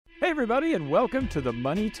everybody, and welcome to the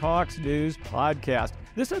Money Talks News podcast.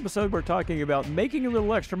 This episode, we're talking about making a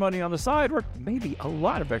little extra money on the side, or maybe a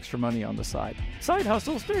lot of extra money on the side. Side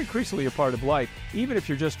hustles, they're increasingly a part of life, even if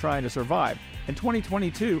you're just trying to survive. In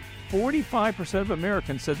 2022, 45% of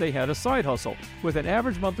Americans said they had a side hustle, with an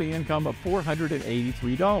average monthly income of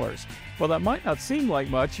 $483. While that might not seem like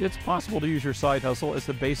much, it's possible to use your side hustle as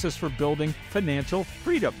the basis for building financial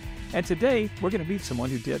freedom. And today, we're going to meet someone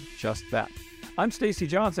who did just that. I'm Stacey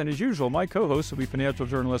Johnson. As usual, my co-host will be financial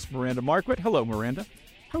journalist Miranda Marquardt. Hello, Miranda.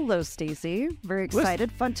 Hello, Stacey. Very excited.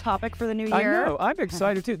 Fun topic for the new year. I know. I'm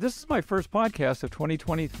excited, too. This is my first podcast of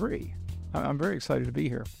 2023. I'm very excited to be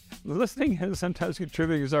here. Listening and sometimes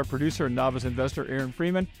contributing is our producer and novice investor, Aaron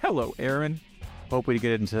Freeman. Hello, Aaron. Hope we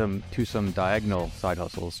get into some diagonal side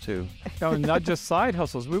hustles, too. No, not just side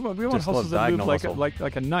hustles. We want hustles that move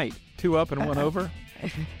like a knight. Two up and one over.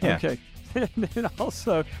 Yeah. Okay. And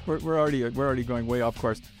also, we're already going way off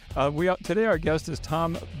course. Today our guest is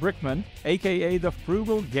Tom Brickman, aka the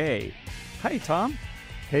Frugal Gay. Hi, Tom.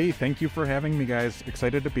 Hey, thank you for having me, guys.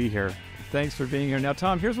 Excited to be here. Thanks for being here. Now,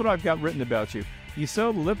 Tom, here's what I've got written about you. You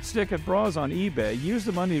sold lipstick and bras on eBay, used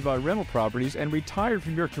the money to buy rental properties, and retired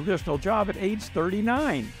from your traditional job at age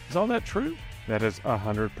 39. Is all that true? That is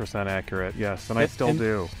 100% accurate, yes, and I still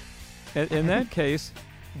do. In that case,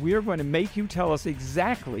 we are going to make you tell us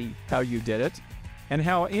exactly how you did it and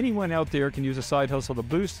how anyone out there can use a side hustle to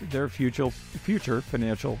boost their future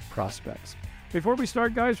financial prospects. Before we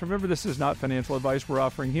start, guys, remember this is not financial advice we're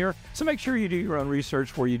offering here, so make sure you do your own research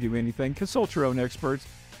before you do anything, consult your own experts,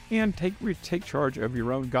 and take charge of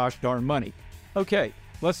your own gosh darn money. Okay,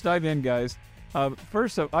 let's dive in, guys.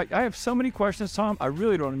 First, I have so many questions, Tom, I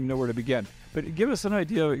really don't even know where to begin, but give us an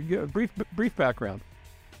idea, a brief background.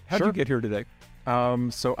 How did you get here today?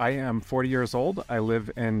 So I am 40 years old. I live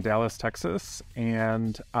in Dallas, Texas,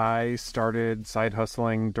 and I started side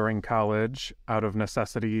hustling during college out of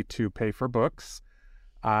necessity to pay for books.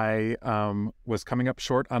 I was coming up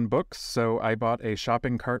short on books, so I bought a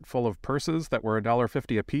shopping cart full of purses that were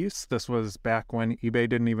 $1.50 a piece. This was back when eBay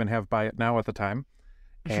didn't even have Buy It Now at the time.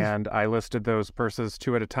 And I listed those purses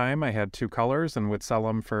two at a time. I had two colors and would sell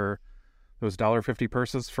them for those $1.50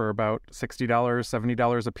 purses for about $60,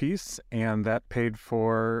 $70 a piece, and that paid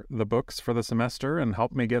for the books for the semester and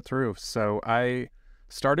helped me get through. So I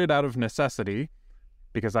started out of necessity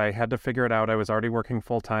because I had to figure it out. I was already working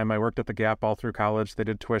full-time. I worked at the Gap all through college. They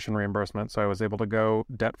did tuition reimbursement, so I was able to go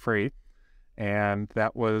debt-free, and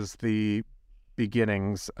that was the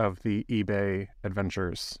beginnings of the eBay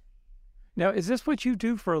adventures. Now, is this what you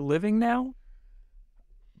do for a living now?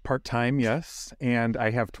 Part-time, yes. And I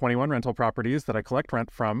have 21 rental properties that I collect rent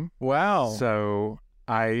from. Wow. So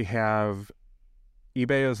eBay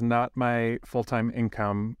is not my full-time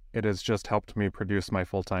income. It has just helped me produce my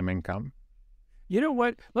full-time income. You know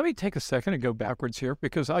what? Let me take a second and go backwards here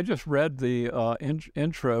because I just read the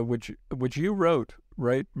intro, which you wrote,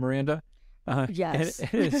 right, Miranda? Yes. And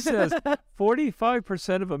it says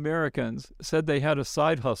 45% of Americans said they had a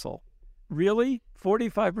side hustle. Really?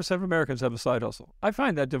 45% of Americans have a side hustle. I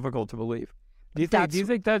find that difficult to believe. Do you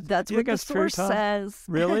think that's what the true, source says?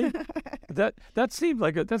 Really? that seems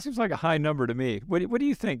like a high number to me. What do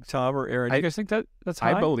you think, Tom or Aaron? Do you guys think that's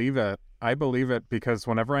high? I believe it because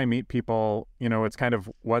whenever I meet people, it's kind of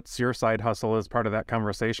what's your side hustle is part of that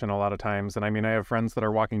conversation a lot of times. And I mean, I have friends that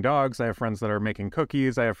are walking dogs. I have friends that are making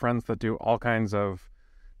cookies. I have friends that do all kinds of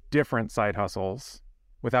different side hustles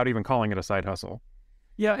without even calling it a side hustle.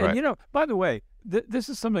 Yeah, Right. And by the way, this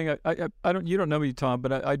is something you don't know me, Tom,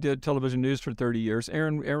 but I did television news for 30 years.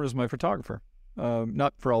 Aaron was my photographer,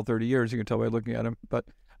 not for all 30 years. You can tell by looking at him, but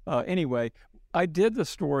anyway, I did the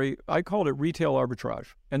story. I called it retail arbitrage,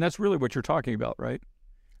 and that's really what you're talking about, right?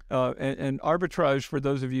 And arbitrage, for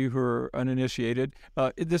those of you who are uninitiated,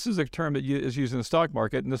 this is a term that is used in the stock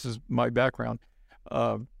market, and this is my background.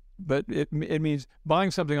 But it means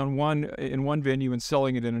buying something in one venue and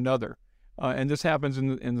selling it in another. And this happens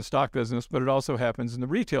in the stock business, but it also happens in the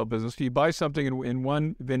retail business. You buy something in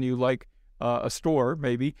one venue, like a store,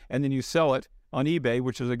 maybe, and then you sell it on eBay,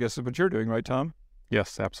 which is, I guess, what you're doing, right, Tom?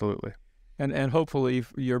 Yes, absolutely. And hopefully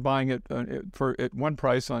you're buying it at one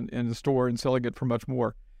price in the store and selling it for much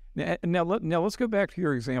more. Now let's go back to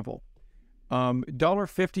your example.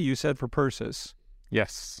 $1.50 you said for purses.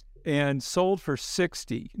 Yes. And sold for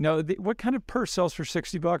 $60. Now, what kind of purse sells for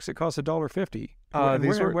 $60? It costs $1.50.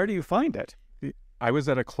 Where do you find it? I was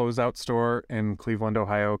at a closeout store in Cleveland,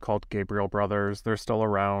 Ohio called Gabriel Brothers. They're still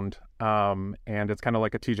around, and it's kind of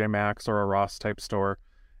like a TJ Maxx or a Ross type store.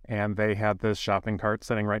 And they had this shopping cart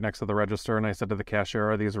sitting right next to the register. And I said to the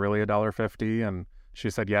cashier, "Are these really $1.50?" And she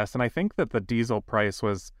said yes. And I think that the diesel price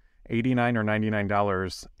was $89 or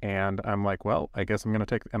 $99. And I'm like, well, I guess I'm going to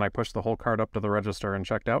take, and I pushed the whole cart up to the register and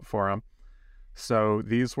checked out for them. So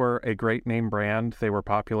these were a great name brand. They were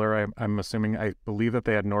popular. I'm assuming, I believe that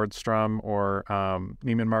they had Nordstrom or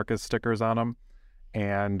Neiman Marcus stickers on them.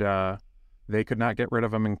 And they could not get rid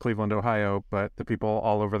of them in Cleveland, Ohio, but the people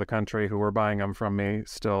all over the country who were buying them from me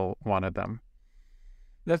still wanted them.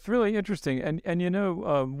 That's really interesting. And you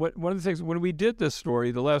know, one of the things, when we did this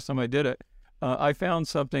story, the last time I did it, I found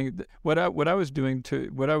something, what I was doing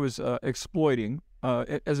what I was exploiting,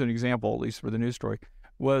 as an example, at least for the news story,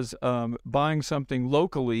 was buying something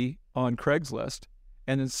locally on Craigslist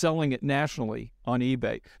and then selling it nationally on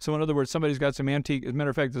eBay. So in other words, somebody's got some antique, as a matter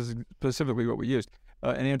of fact, this is specifically what we used,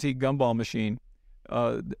 an antique gumball machine.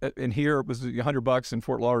 And here it was $100 in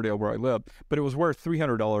Fort Lauderdale where I live, but it was worth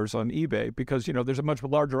 $300 on eBay because, you know, there's a much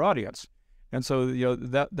larger audience. And so, you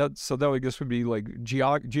know, so that I guess would be like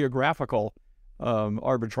geographical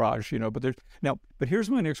arbitrage, you know, but here's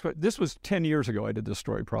my next question. This was 10 years ago. I did this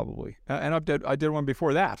story probably. And I did one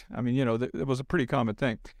before that. I mean, you know, it was a pretty common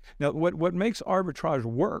thing. Now, what makes arbitrage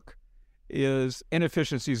work is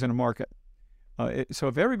inefficiencies in a market. So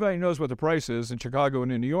if everybody knows what the price is in Chicago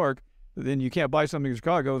and in New York, then you can't buy something in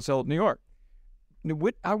Chicago and sell it in New York.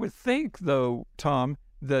 I would think, though, Tom,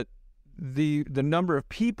 that the number of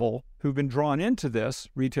people who've been drawn into this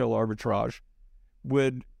retail arbitrage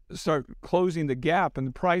would start closing the gap in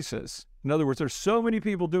the prices. In other words, there's so many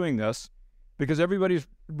people doing this because everybody's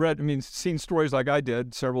seen stories like I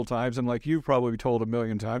did several times and like you've probably told a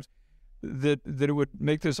million times, that it would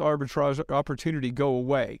make this arbitrage opportunity go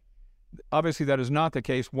away. Obviously, that is not the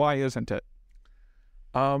case. Why isn't it?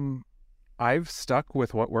 I've stuck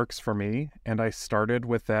with what works for me, and I started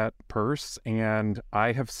with that purse, and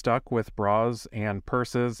I have stuck with bras and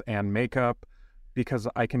purses and makeup because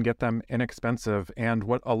I can get them inexpensive. And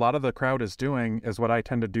what a lot of the crowd is doing is what I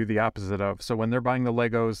tend to do the opposite of. So when they're buying the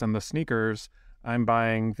Legos and the sneakers, I'm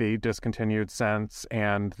buying the discontinued scents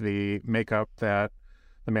and the makeup that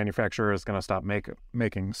the manufacturer is going to stop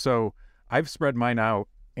making. So I've spread mine out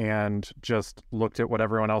and just looked at what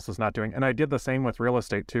everyone else is not doing. And I did the same with real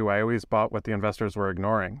estate too. I always bought what the investors were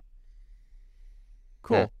ignoring.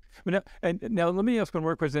 Cool. Yeah. Now let me ask one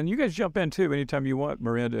more question. You guys jump in too anytime you want,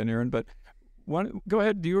 Miranda and Aaron, but go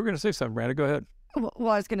ahead. You were going to say something, Miranda. Go ahead.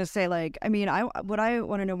 Well, I was going to say, what I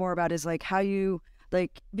want to know more about is like how you,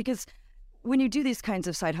 because when you do these kinds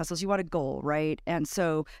of side hustles, you want a goal, right? And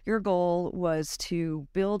so your goal was to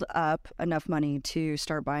build up enough money to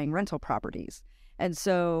start buying rental properties. And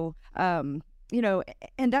so, and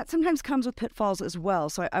that sometimes comes with pitfalls as well.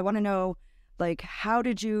 So I want to know, how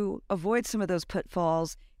did you avoid some of those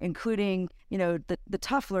pitfalls, including, the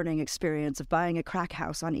tough learning experience of buying a crack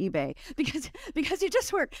house on eBay? Because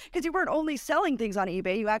you weren't only selling things on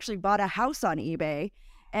eBay, you actually bought a house on eBay.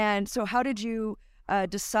 And so how did you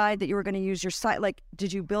decide that you were going to use your side?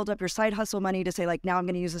 Did you build up your side hustle money to say, now I'm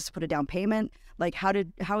going to use this to put a down payment?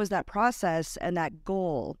 How is that process and that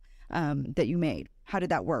goal that you made? How did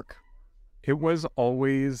that work? It was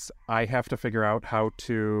always, I have to figure out how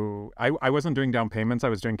to, I wasn't doing down payments. I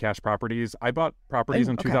was doing cash properties. I bought properties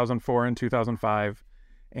in 2004 and 2005.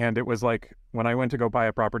 And it was like, when I went to go buy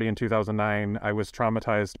a property in 2009, I was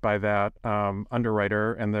traumatized by that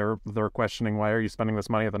underwriter. And they're questioning, why are you spending this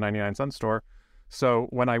money at the 99-cent store? So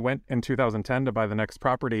when I went in 2010 to buy the next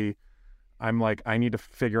property, I'm like, I need to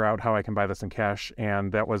figure out how I can buy this in cash.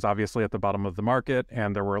 And that was obviously at the bottom of the market.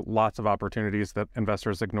 And there were lots of opportunities that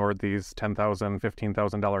investors ignored, these $10,000,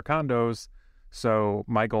 $15,000 condos. So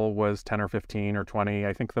my goal was 10 or 15 or 20.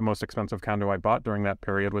 I think the most expensive condo I bought during that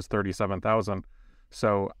period was $37,000.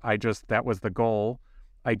 So that was the goal.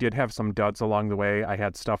 I did have some duds along the way. I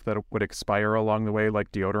had stuff that would expire along the way,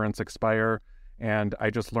 like deodorants expire. And I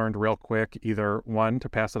just learned real quick, either one, to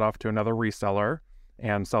pass it off to another reseller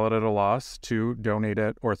and sell it at a loss, 2, donate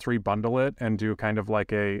it, or 3, bundle it and do kind of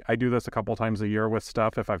like I do this a couple times a year with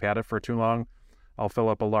stuff. If I've had it for too long, I'll fill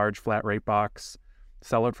up a large flat rate box,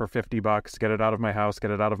 sell it for $50, get it out of my house, get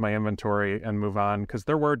it out of my inventory, and move on. Because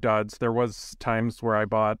there were duds. There was times where I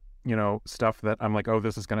bought, stuff that I'm like, oh,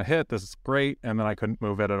 this is going to hit, this is great, and then I couldn't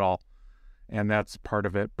move it at all. And that's part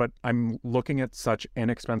of it. But I'm looking at such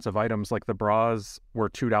inexpensive items, like the bras were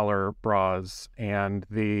 $2 bras, and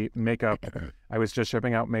the makeup, I was just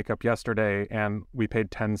shipping out makeup yesterday, and we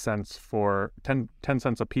paid 10 cents for 10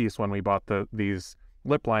 cents a piece when we bought these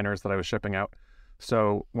lip liners that I was shipping out.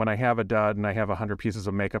 So when I have a dud and I have 100 pieces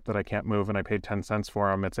of makeup that I can't move and I paid 10 cents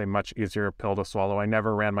for them, it's a much easier pill to swallow. I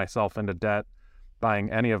never ran myself into debt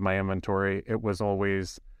buying any of my inventory. It was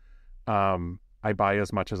always, I buy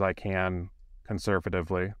as much as I can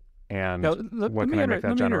conservatively. and Now, what can I make that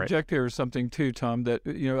let me generate? interject here something too, Tom, that,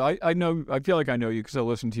 I know, I feel like I know you because I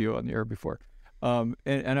listened to you on the air before. And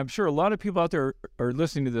I'm sure a lot of people out there are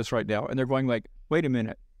listening to this right now, and they're going like, wait a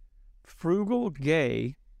minute, frugal,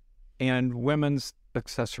 gay, and women's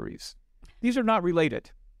accessories. These are not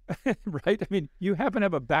related, right? I mean, you happen to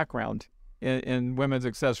have a background in women's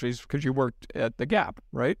accessories because you worked at the Gap,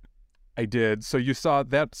 right? I did. So you saw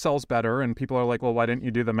that sells better, and people are like, well, why didn't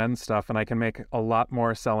you do the men's stuff? And I can make a lot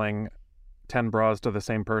more selling 10 bras to the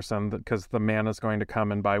same person because the man is going to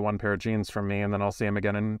come and buy one pair of jeans from me, and then I'll see him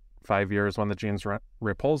again in 5 years when the jeans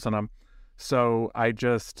rip holes in them. So I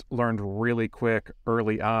just learned really quick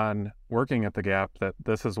early on working at the Gap that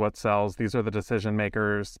this is what sells. These are the decision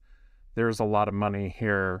makers. There's a lot of money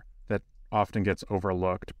here that often gets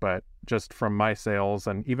overlooked. But just from my sales,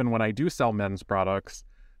 and even when I do sell men's products,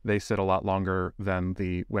 they sit a lot longer than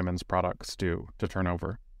the women's products do to turn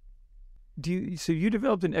over. So you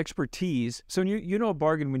developed an expertise. So you know a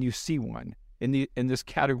bargain when you see one in this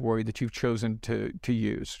category that you've chosen to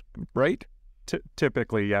use, right?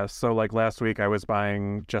 Typically, yes. So like last week, I was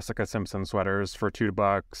buying Jessica Simpson sweaters for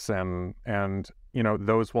 $2, and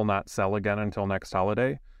those will not sell again until next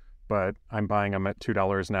holiday. But I'm buying them at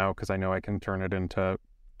 $2 now because I know I can turn it into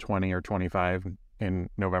 20 or 25 in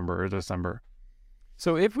November or December.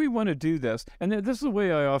 So if we want to do this, and this is the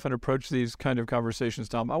way I often approach these kind of conversations,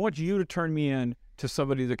 Tom, I want you to turn me in to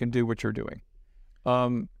somebody that can do what you're doing.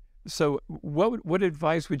 So what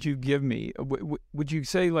advice would you give me? Would you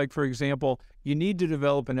say, like, for example, you need to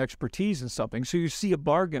develop an expertise in something, so you see a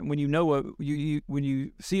bargain when when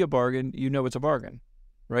you see a bargain, you know it's a bargain,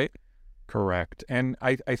 right? Correct. And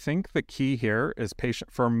I think the key here is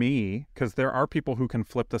patient for me, because there are people who can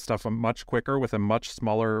flip this stuff much quicker with a much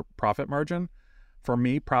smaller profit margin. For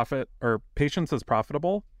me, patience is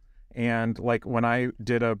profitable. And like when I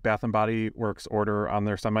did a Bath & Body Works order on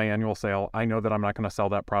their semi-annual sale, I know that I'm not going to sell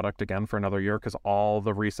that product again for another year because all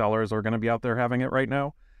the resellers are going to be out there having it right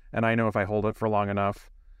now. And I know if I hold it for long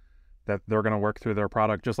enough that they're going to work through their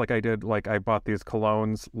product, just like I did. Like I bought these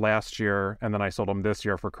colognes last year and then I sold them this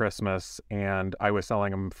year for Christmas, and I was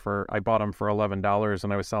selling them I bought them for $11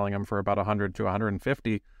 and I was selling them for about $100 to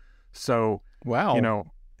 $150. So, wow.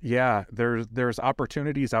 Yeah, there's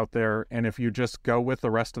opportunities out there, and if you just go with the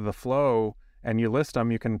rest of the flow and you list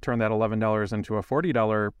them, you can turn that $11 into a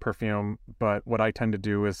 $40 perfume. But what I tend to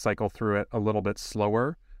do is cycle through it a little bit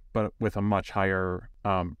slower, but with a much higher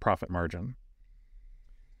profit margin.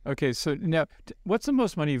 Okay, so now, what's the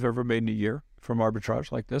most money you've ever made in a year from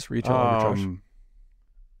arbitrage like this, retail arbitrage?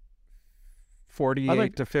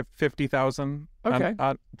 48 to 50,000. Okay,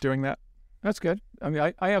 doing that. That's good. I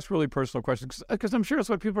mean, I ask really personal questions because I'm sure that's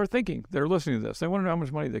what people are thinking. They're listening to this. They want to know how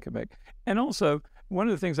much money they can make. And also, one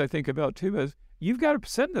of the things I think about, too, is you've got to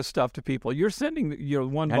send this stuff to people. You're sending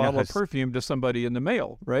one bottle of perfume to somebody in the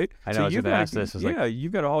mail, right? I know. You've got to ask this.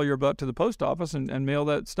 you've got to haul your butt to the post office and mail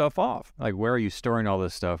that stuff off. Like, where are you storing all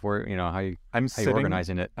this stuff? Where, how you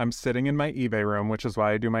organizing it? I'm sitting in my eBay room, which is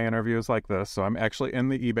why I do my interviews like this. So I'm actually in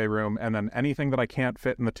the eBay room, and then anything that I can't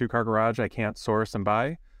fit in the 2-car garage, I can't source and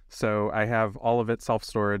buy. So I have all of it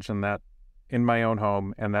self-storage and that in my own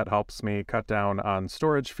home, and that helps me cut down on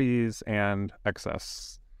storage fees and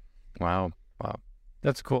excess. Wow.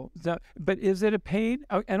 That's cool. But is it a pain?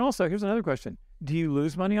 Oh, and also, here's another question. Do you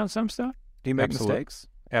lose money on some stuff? Do you make mistakes?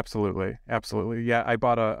 Absolutely. Yeah, I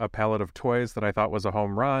bought a pallet of toys that I thought was a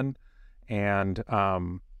home run, and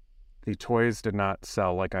the toys did not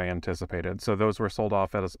sell like I anticipated. So those were sold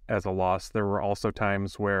off as a loss. There were also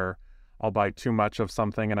times where I'll buy too much of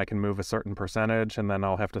something and I can move a certain percentage, and then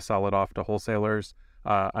I'll have to sell it off to wholesalers.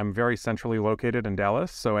 I'm very centrally located in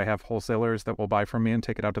Dallas, so I have wholesalers that will buy from me and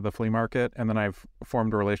take it out to the flea market, and then I've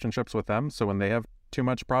formed relationships with them. So when they have too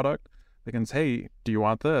much product, they can say, hey, do you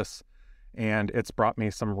want this? And it's brought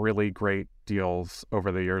me some really great deals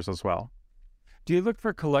over the years as well. Do you look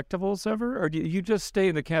for collectibles ever, or do you just stay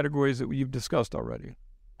in the categories that you've discussed already?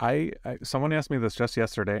 Someone asked me this just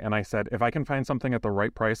yesterday, and I said, if I can find something at the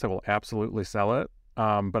right price, I will absolutely sell it.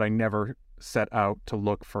 But I never set out to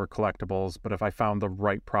look for collectibles. But if I found the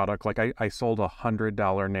right product, like I sold a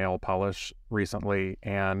 $100 nail polish recently,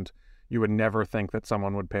 and you would never think that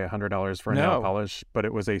someone would pay $100 for a nail polish, but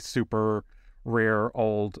it was a super rare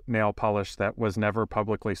old nail polish that was never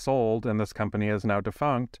publicly sold, and this company is now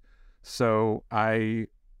defunct. So I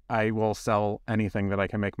will sell anything that I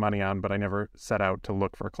can make money on, but I never set out to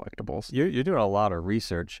look for collectibles. You're doing a lot of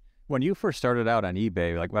research. When you first started out on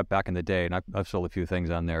eBay, like back in the day, and I've sold a few things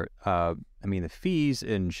on there, I mean, the fees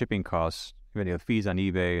and shipping costs, the fees on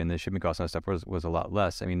eBay and the shipping costs and stuff was a lot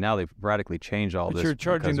less. I mean, now they've radically changed all this. But you're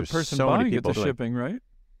charging the person buying it the shipping, right?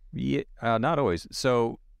 Yeah, not always.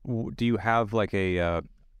 So do you have like a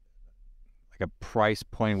price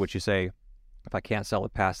point in which you say, if I can't sell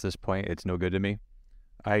it past this point, it's no good to me?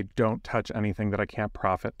 I don't touch anything that I can't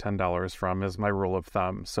profit $10 from is my rule of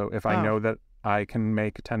thumb. So if I Oh. know that I can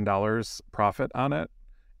make $10 profit on it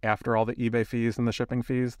after all the eBay fees and the shipping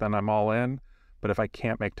fees, then I'm all in. But if I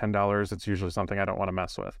can't make $10, it's usually something I don't want to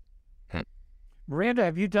mess with. Miranda,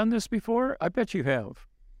 have you done this before? I bet you have.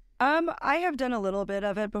 I have done a little bit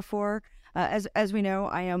of it before. As we know,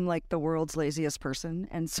 I am like the world's laziest person,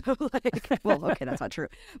 and so like, well, okay, that's not true,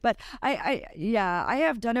 but I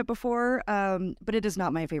have done it before. But it is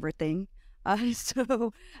not my favorite thing.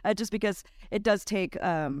 So just because it does take,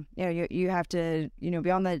 you have to,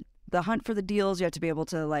 be on the hunt for the deals. You have to be able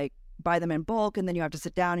to like buy them in bulk, and then you have to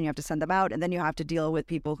sit down and you have to send them out, and then you have to deal with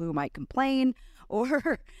people who might complain,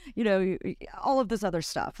 or all of this other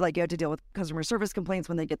stuff. Like you have to deal with customer service complaints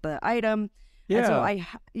when they get the item. Yeah.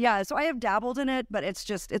 And so I have dabbled in it, but it's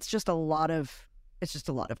just a lot of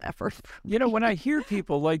effort. When I hear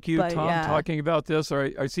people like you, But, Tom, yeah. talking about this,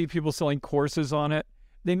 or I see people selling courses on it,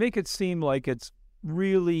 they make it seem like it's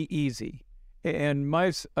really easy. And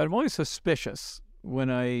I'm always suspicious when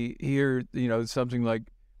I hear, something like,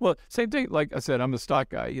 well, same thing. Like I said, I'm a stock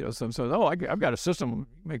guy. Some says, I've got a system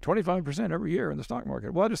make 25% every year in the stock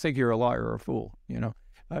market. Well, I just think you're a liar or a fool.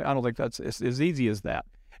 I don't think that's as easy as that.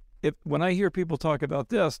 When I hear people talk about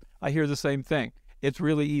this, I hear the same thing. It's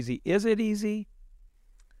really easy. Is it easy?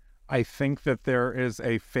 I think that there is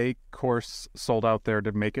a fake course sold out there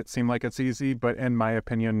to make it seem like it's easy, but in my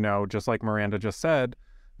opinion, no. Just like Miranda just said,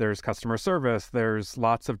 there's customer service, there's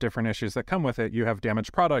lots of different issues that come with it. You have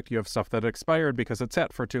damaged product, you have stuff that expired because it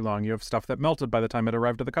sat for too long, you have stuff that melted by the time it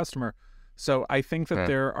arrived to the customer. So I think that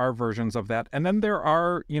there are versions of that. And then there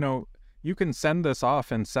are, you can send this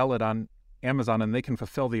off and sell it on Amazon and they can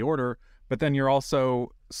fulfill the order, but then you're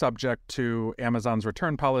also subject to Amazon's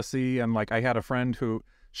return policy. And like I had a friend who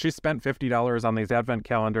she spent $50 on these advent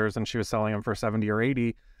calendars and she was selling them for 70 or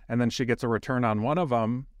 80, and then she gets a return on one of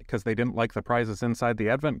them because they didn't like the prizes inside the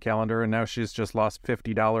advent calendar, and now she's just lost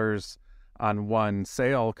 $50 on one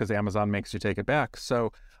sale because Amazon makes you take it back.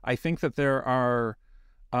 So I think that there are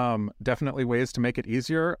definitely ways to make it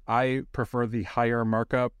easier. I prefer the higher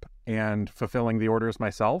markup and fulfilling the orders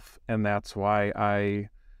myself, and that's why I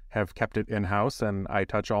have kept it in-house and I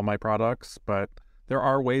touch all my products. But there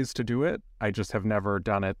are ways to do it. I just have never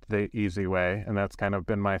done it the easy way, and that's kind of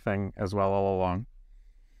been my thing as well all along.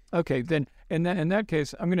 Okay, then in that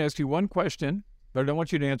case, I'm going to ask you one question, but I don't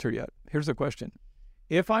want you to answer yet. Here's the question.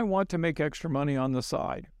 If I want to make extra money on the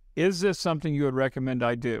side, is this something you would recommend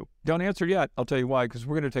I do? Don't answer yet. I'll tell you why, because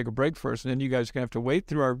we're going to take a break first, and then you guys are going to have to wait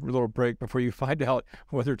through our little break before you find out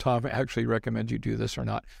whether Tom actually recommends you do this or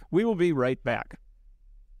not. We will be right back.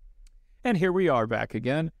 And here we are back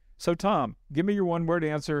again. So, Tom, give me your one-word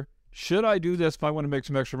answer. Should I do this if I want to make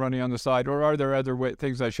some extra money on the side, or are there other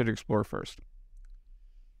things I should explore first?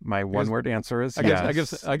 My one-word answer is I yes.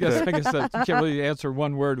 guess that you can't really answer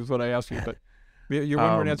one word with what I asked you, but your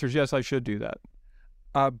one-word answer is yes, I should do that.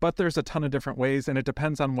 But there's a ton of different ways, and it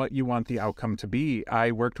depends on what you want the outcome to be.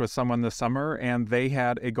 I worked with someone this summer, and they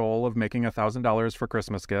had a goal of making $1,000 for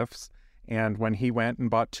Christmas gifts. And when he went and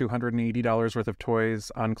bought $280 worth of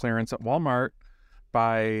toys on clearance at Walmart,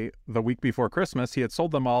 by the week before Christmas, he had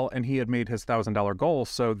sold them all, and he had made his $1,000 goal.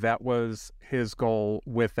 So that was his goal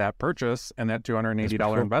with that purchase and that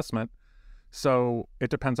 $280 investment. So it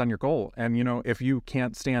depends on your goal. And, if you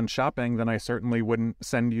can't stand shopping, then I certainly wouldn't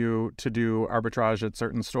send you to do arbitrage at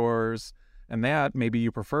certain stores. And that maybe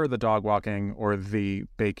you prefer the dog walking or the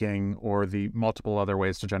baking or the multiple other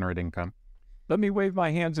ways to generate income. Let me wave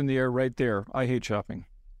my hands in the air right there. I hate shopping.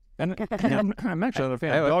 And I'm actually not a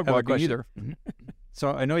fan I of have dog a walking question. either.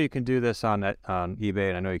 So I know you can do this on eBay,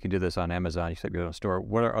 and I know you can do this on Amazon. You said you have a store.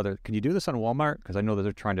 Can you do this on Walmart? Because I know that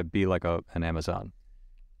they're trying to be like an Amazon.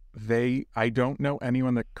 I don't know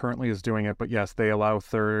anyone that currently is doing it, but yes, they allow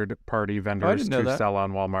third-party vendors to sell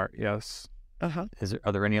on Walmart. Yes. Uh-huh.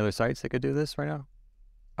 Are there any other sites that could do this right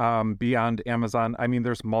now? Beyond Amazon,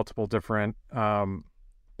 there's multiple different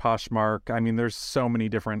Poshmark. There's so many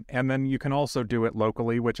different, and then you can also do it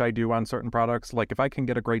locally, which I do on certain products. Like if I can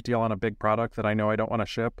get a great deal on a big product that I know I don't want to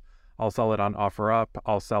ship, I'll sell it on OfferUp.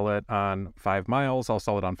 I'll sell it on 5 Miles. I'll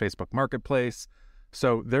sell it on Facebook Marketplace.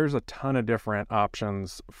 So there's a ton of different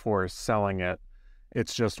options for selling it.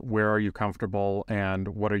 It's just where are you comfortable and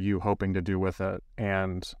what are you hoping to do with it?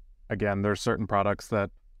 And again, there's certain products that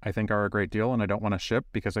I think are a great deal and I don't want to ship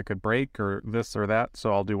because it could break or this or that.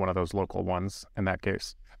 So I'll do one of those local ones in that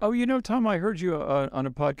case. Oh, Tom, I heard you on a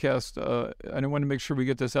podcast, and I want to make sure we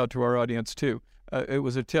get this out to our audience too. It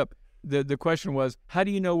was a tip. the question was, how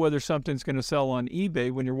do you know whether something's going to sell on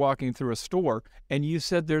eBay when you're walking through a store? And you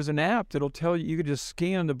said there's an app that'll tell you. You could just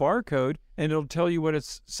scan the barcode and it'll tell you what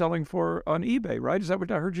it's selling for on eBay, right? Is that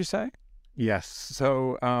what I heard you say? Yes.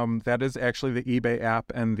 So that is actually the eBay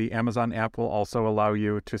app, and the Amazon app will also allow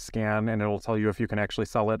you to scan, and it'll tell you if you can actually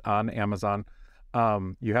sell it on Amazon.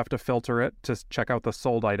 You have to filter it to check out the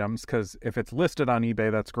sold items, because if it's listed on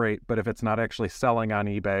eBay, that's great. But if it's not actually selling on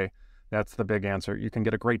eBay, that's the big answer. You can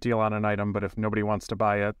get a great deal on an item, but if nobody wants to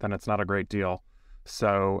buy it, then it's not a great deal.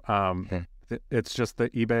 So it's just the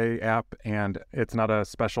eBay app, and it's not a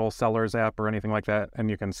special seller's app or anything like that. And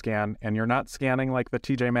you can scan, and you're not scanning like the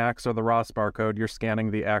TJ Maxx or the Ross barcode. You're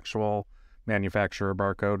scanning the actual manufacturer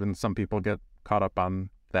barcode, and some people get caught up on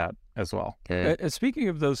that as well. Speaking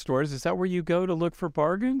of those stores, is that where you go to look for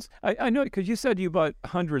bargains? I know, because you said you bought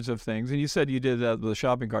hundreds of things, and you said you did that with a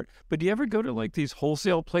shopping cart. But do you ever go to like these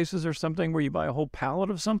wholesale places or something where you buy a whole pallet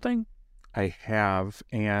of something? I have,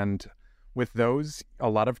 and with those, a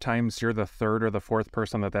lot of times you're the third or the fourth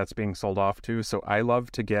person that's being sold off to. So I love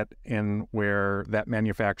to get in where that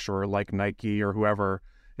manufacturer, like Nike or whoever,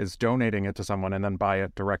 is donating it to someone, and then buy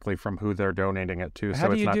it directly from who they're donating it to. How so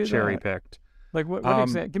do it's you not do cherry that? picked. Like what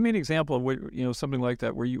give me an example of what, something like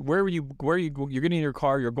that. You're getting in your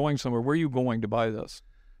car, you're going somewhere. Where are you going to buy this?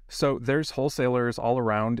 So there's wholesalers all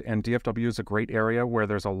around, and DFW is a great area where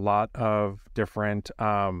there's a lot of different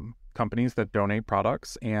companies that donate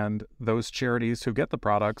products, and those charities who get the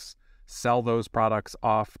products sell those products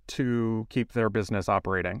off to keep their business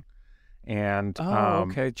operating. And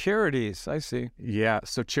okay, charities, I see. Yeah,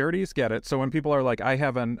 so charities get it. So when people are like, I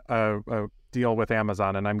have a deal with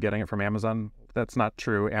Amazon and I'm getting it from Amazon, that's not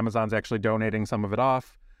true. Amazon's actually donating some of it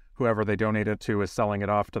off. Whoever they donate it to is selling it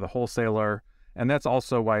off to the wholesaler. And that's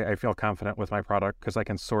also why I feel confident with my product, because I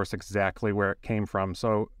can source exactly where it came from.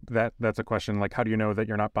 So that's a question, like, how do you know that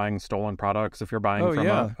you're not buying stolen products if you're buying from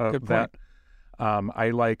good point.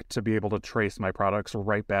 I like to be able to trace my products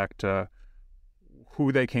right back to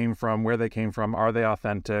who they came from, where they came from, are they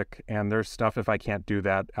authentic? And there's stuff, if I can't do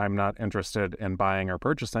that, I'm not interested in buying or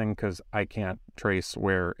purchasing, because I can't trace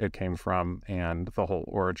where it came from and the whole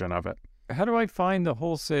origin of it. How do I find the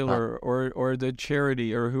wholesaler or the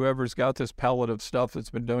charity or whoever's got this pallet of stuff that's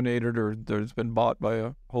been donated or that's been bought by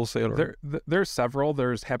a wholesaler? There's several.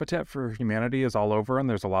 There's Habitat for Humanity is all over, and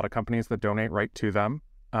there's a lot of companies that donate right to them.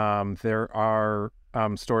 There are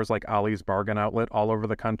stores like Ollie's Bargain Outlet all over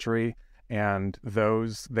the country, and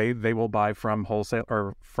those they will buy from wholesale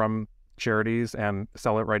or from charities and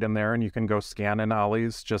sell it right in there, and you can go scan in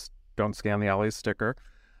Ollie's. Just don't scan the Ollie's sticker.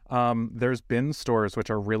 There's bin stores, which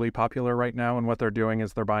are really popular right now, and what they're doing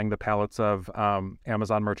is they're buying the pallets of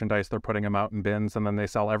Amazon merchandise, they're putting them out in bins, and then they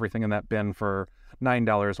sell everything in that bin for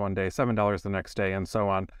 $9 one day, $7 the next day, and so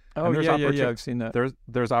on. Oh, yeah, I've seen that.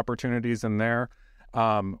 There's opportunities in there.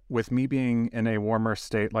 With me being in a warmer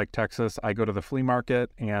state like Texas, I go to the flea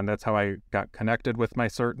market, and that's how I got connected with my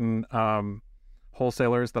certain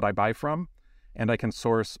wholesalers that I buy from. And I can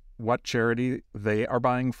source what charity they are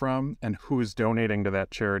buying from and who's donating to that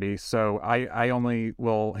charity. So I only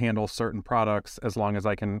will handle certain products as long as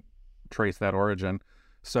I can trace that origin.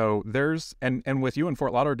 So there's, and with you in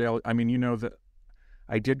Fort Lauderdale, I mean, you know that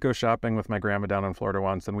I did go shopping with my grandma down in Florida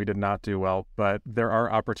once, and we did not do well, but there are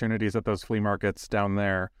opportunities at those flea markets down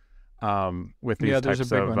there with these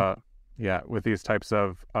with these types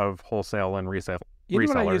of wholesale and resale. You know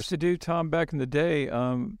resellers. what I used to do, Tom, back in the day?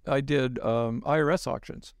 I did IRS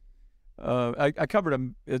auctions. I covered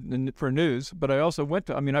them for news, but I also went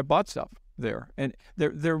to, I bought stuff there. And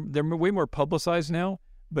they're way more publicized now,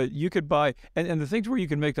 but you could buy, and the things where you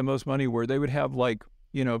can make the most money were they would have an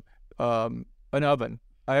oven.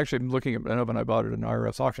 I actually am looking at an oven. I bought at an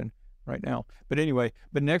IRS auction right now. But anyway,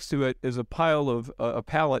 but next to it is a pile of, a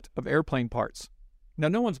pallet of airplane parts.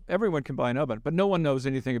 Now, everyone can buy an oven, but no one knows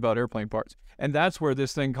anything about airplane parts. And that's where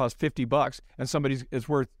this thing costs $50 and it's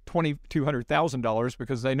worth $200,000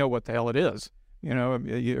 because they know what the hell it is. You're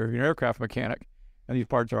an aircraft mechanic and these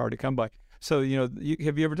parts are hard to come by. So,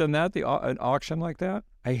 have you ever done that, an auction like that?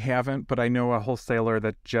 I haven't, but I know a wholesaler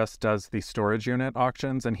that just does the storage unit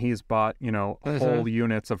auctions, and he's bought, whole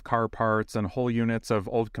units of car parts and whole units of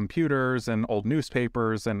old computers and old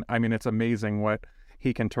newspapers. And it's amazing what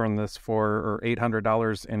he can turn this for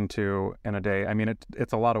 $800 into in a day.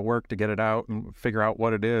 It's a lot of work to get it out and figure out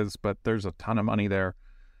what it is, but there's a ton of money there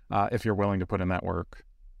if you're willing to put in that work.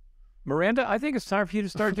 Miranda, I think it's time for you to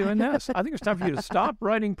start doing this. I think it's time for you to stop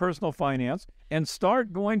writing personal finance and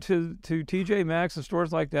start going to TJ Maxx and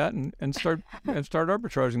stores like that and start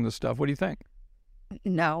arbitraging this stuff. What do you think?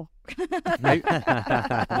 No.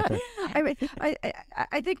 I mean,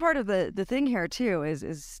 I think part of the thing here too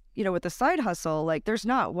is with the side hustle, like there's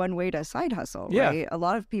not one way to side hustle, right? A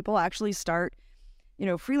lot of people actually start,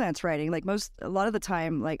 freelance writing. Like a lot of the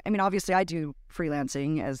time, like, I mean, obviously I do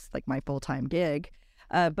freelancing as like my full-time gig,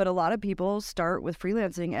 but a lot of people start with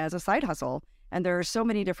freelancing as a side hustle. And there are so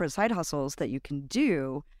many different side hustles that you can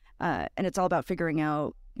do. And it's all about figuring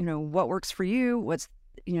out, what works for you, what's,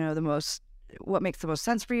 what makes the most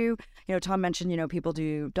sense for you. Tom mentioned, people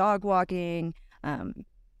do dog walking,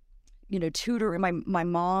 tutoring. My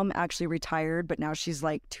mom actually retired, but now she's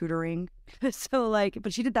like tutoring. So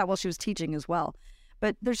but she did that while she was teaching as well.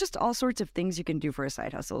 But there's just all sorts of things you can do for a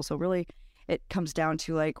side hustle. So really it comes down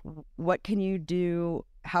to like, what can you do?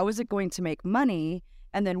 How is it going to make money?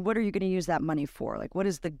 And then what are you going to use that money for? Like, what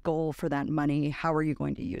is the goal for that money? How are you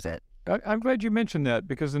going to use it? I'm glad you mentioned that,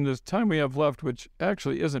 because in this time we have left, which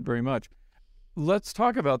actually isn't very much, let's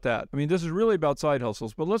talk about that. I mean, this is really about side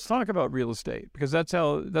hustles, but let's talk about real estate, because that's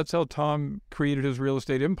how Tom created his real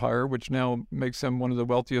estate empire, which now makes him one of the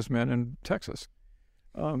wealthiest men in Texas.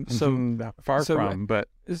 But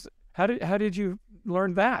how did you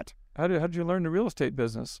learn that? How did you learn the real estate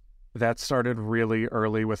business? That started really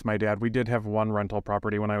early with my dad. We did have one rental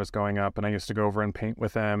property when I was growing up, and I used to go over and paint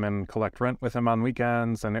with him and collect rent with him on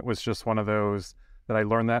weekends. And it was just one of those that I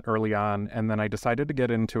learned that early on. And then I decided to get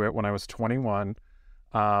into it when I was 21,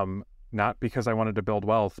 not because I wanted to build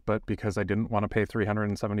wealth, but because I didn't want to pay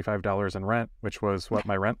 $375 in rent, which was what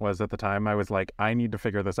my rent was at the time. I was like, I need to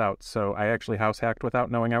figure this out. So I actually house hacked without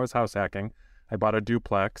knowing I was house hacking. I bought a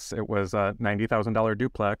duplex. It was a $90,000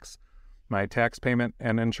 duplex. My tax payment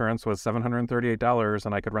and insurance was $738,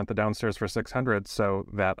 and I could rent the downstairs for $600. So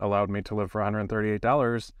that allowed me to live for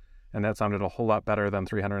 $138, and that sounded a whole lot better than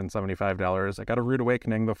 $375. I got a rude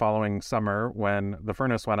awakening the following summer when the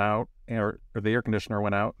furnace went out, or the air conditioner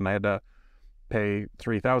went out, and I had to pay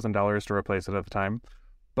 $3,000 to replace it at the time.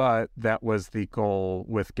 But that was the goal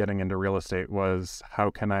with getting into real estate, was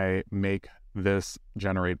how can I make this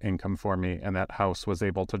generate income for me? And that house was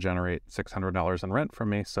able to generate $600 in rent from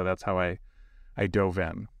me. So that's how I dove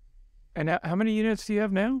in. And how many units do you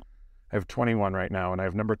have now? I have 21 right now, and I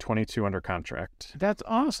have number 22 under contract. That's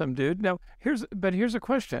awesome, dude. Now, here's a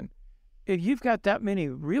question. If you've got that many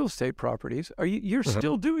real estate properties, you're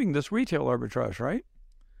still doing this retail arbitrage, right?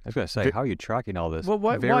 I was going to say, how are you tracking all this? Well,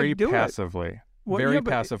 why do passively. it? Well, very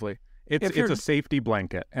passively. It's a safety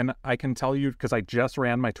blanket. And I can tell you, because I just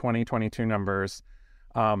ran my 2022 numbers,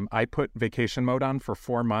 I put vacation mode on for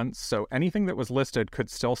 4 months. So anything that was listed could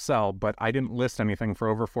still sell, but I didn't list anything for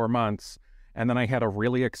over 4 months. And then I had a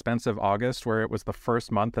really expensive August where it was the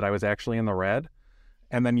first month that I was actually in the red.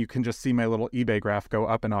 And then you can just see my little eBay graph go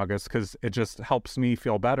up in August, because it just helps me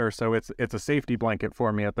feel better. So it's a safety blanket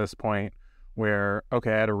for me at this point where,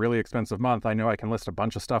 okay, I had a really expensive month. I know I can list a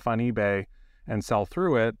bunch of stuff on eBay and sell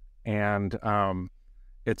through it. And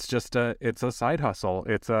it's a side hustle.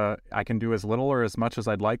 I can do as little or as much as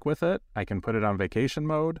I'd like with it. I can put it on vacation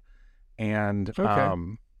mode. And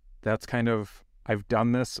that's kind of, I've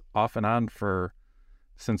done this off and on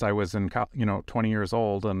since I was 20 years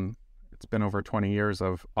old, and it's been over 20 years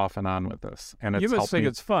of off and on with this. And it's you must think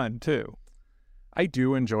it's fun too. I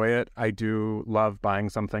do enjoy it. I do love buying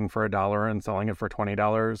something for $1 and selling it for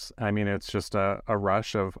 $20. I mean, it's just a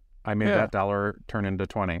rush of, I made that $1 turn into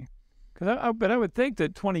 20. But I would think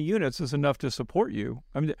that 20 units is enough to support you.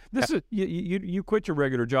 I mean, this is you quit your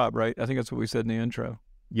regular job, right? I think that's what we said in the intro.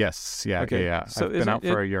 Yes. Yeah. Okay. Yeah. So I've been out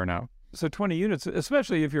for a year now. So 20 units,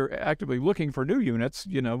 especially if you're actively looking for new units,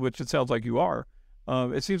 which it sounds like you are,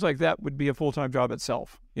 it seems like that would be a full-time job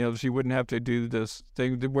itself. So you wouldn't have to do this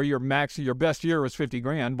thing where your best year was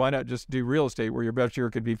 $50,000. Why not just do real estate where your best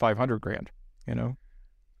year could be $500,000?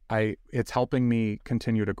 It's helping me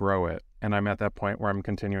continue to grow it. And I'm at that point where I'm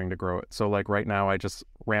continuing to grow it. So like right now, I just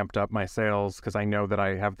ramped up my sales because I know that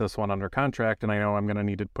I have this one under contract, and I know I'm going to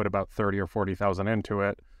need to put about 30 or 40,000 into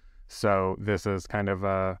it. So this is kind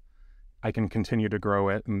of I can continue to grow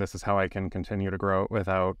it, and this is how I can continue to grow it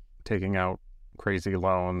without taking out crazy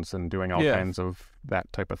loans and doing all kinds of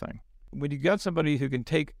that type of thing. When you got somebody who can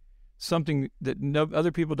take something that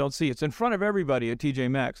other people don't see, it's in front of everybody at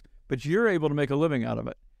TJ Maxx, but you're able to make a living out of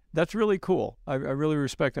it. That's really cool. I really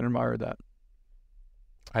respect and admire that.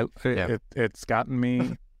 It's gotten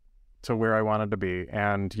me to where I wanted to be.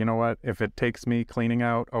 And you know what? If it takes me cleaning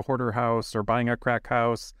out a hoarder house or buying a crack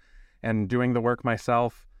house and doing the work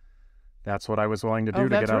myself, that's what I was willing to do to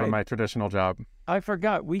get out of my traditional job. I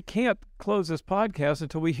forgot. We can't close this podcast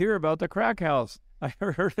until we hear about the crack house. I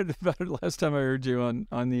heard it about it last time I heard you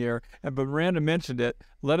on the air, but Miranda mentioned it.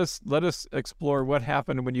 Let us explore what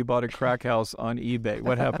happened when you bought a crack house on eBay.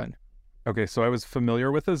 What happened? Okay, so I was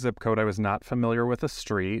familiar with a zip code. I was not familiar with a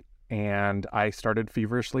street, and I started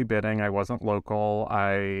feverishly bidding. I wasn't local.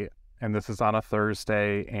 And this is on a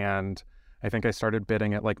Thursday, and I think I started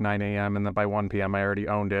bidding at like 9 a.m. and then by 1 p.m. I already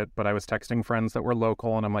owned it. But I was texting friends that were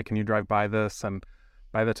local, and I'm like, "Can you drive by this?" And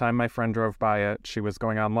by the time my friend drove by it, she was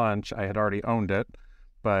going on lunch. I had already owned it,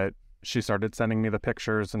 but she started sending me the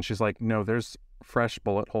pictures, and she's like, "No, there's fresh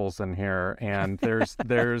bullet holes in here, and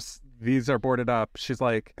there's these are boarded up." She's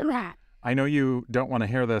like, "I know you don't want to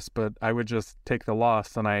hear this, but I would just take the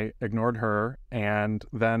loss." And I ignored her. And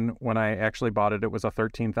then when I actually bought it, it was a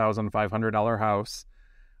 $13,500 house.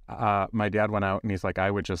 My dad went out and he's like,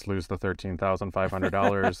 "I would just lose the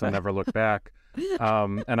 $13,500 and never look back."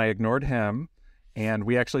 And I ignored him. And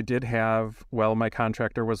we actually did have, my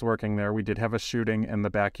contractor was working there. We did have a shooting in the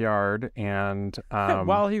backyard. And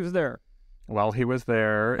while he was there. While he was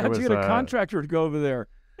there. How'd you get a contractor to go over there?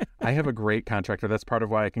 I have a great contractor. That's part of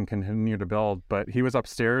why I can continue to build. But he was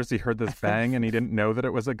upstairs. He heard this bang, and he didn't know that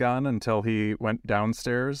it was a gun until he went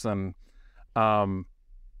downstairs. And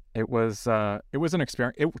it was an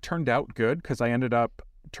experience. It turned out good because I ended up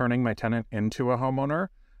turning my tenant into a homeowner.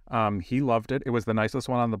 He loved it. It was the nicest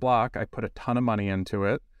one on the block. I put a ton of money into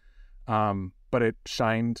it, but it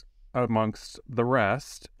shined amongst the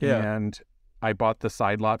rest. Yeah. And I bought the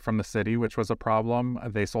side lot from the city, which was a problem.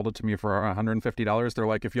 They sold it to me for $150. They're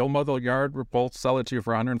like, "If you'll mow the yard, we'll both sell it to you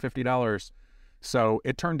for $150. So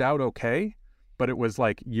it turned out okay, but it was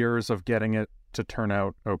like years of getting it to turn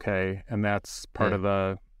out okay. And that's part of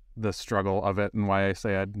the struggle of it, and why I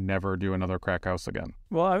say I'd never do another crack house again.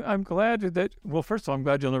 Well, I'm glad that. Well, first of all, I'm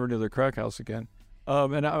glad you'll never do the crack house again.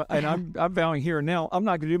 And I'm vowing here and now I'm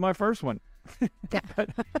not going to do my first one. but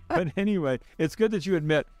anyway, it's good that you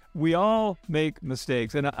admit we all make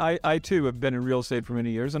mistakes, and I too have been in real estate for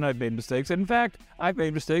many years, and I've made mistakes. And in fact, I've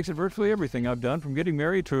made mistakes in virtually everything I've done, from getting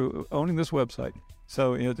married to owning this website.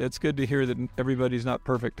 So it's good to hear that everybody's not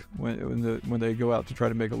perfect when they go out to try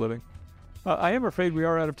to make a living. I am afraid we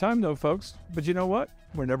are out of time, though, folks. But you know what?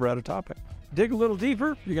 We're never out of topic. Dig a little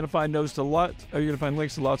deeper. You're going to find links to lots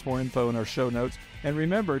more info in our show notes. And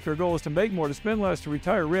remember, if your goal is to make more, to spend less, to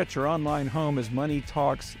retire rich, our online home is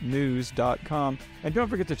moneytalksnews.com. And don't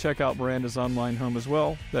forget to check out Miranda's online home as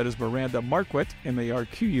well. That is Miranda Marquit,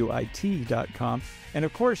 MARQUIT.com. And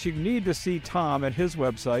of course, you need to see Tom at his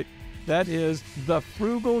website. That is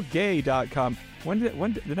thefrugalgay.com. When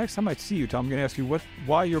the next time I see you, Tom, I'm going to ask you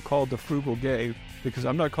why you're called the frugal gay, because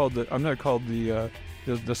I'm not called the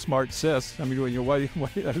smart cis. I mean, why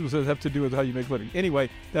does it have to do with how you make a living? Anyway,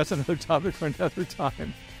 that's another topic for another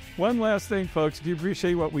time. One last thing, folks, if you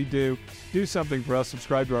appreciate what we do something for us.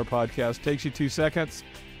 Subscribe to our podcast. Takes you 2 seconds,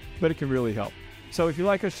 but it can really help. So if you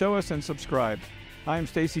like us, show us and subscribe. I'm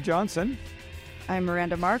Stacy Johnson. I'm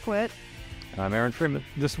Miranda Marquit. I'm Aaron Freeman.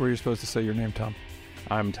 This is where you're supposed to say your name, Tom.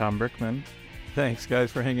 I'm Tom Brickman. Thanks, guys,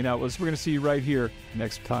 for hanging out with us. We're going to see you right here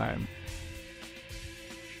next time.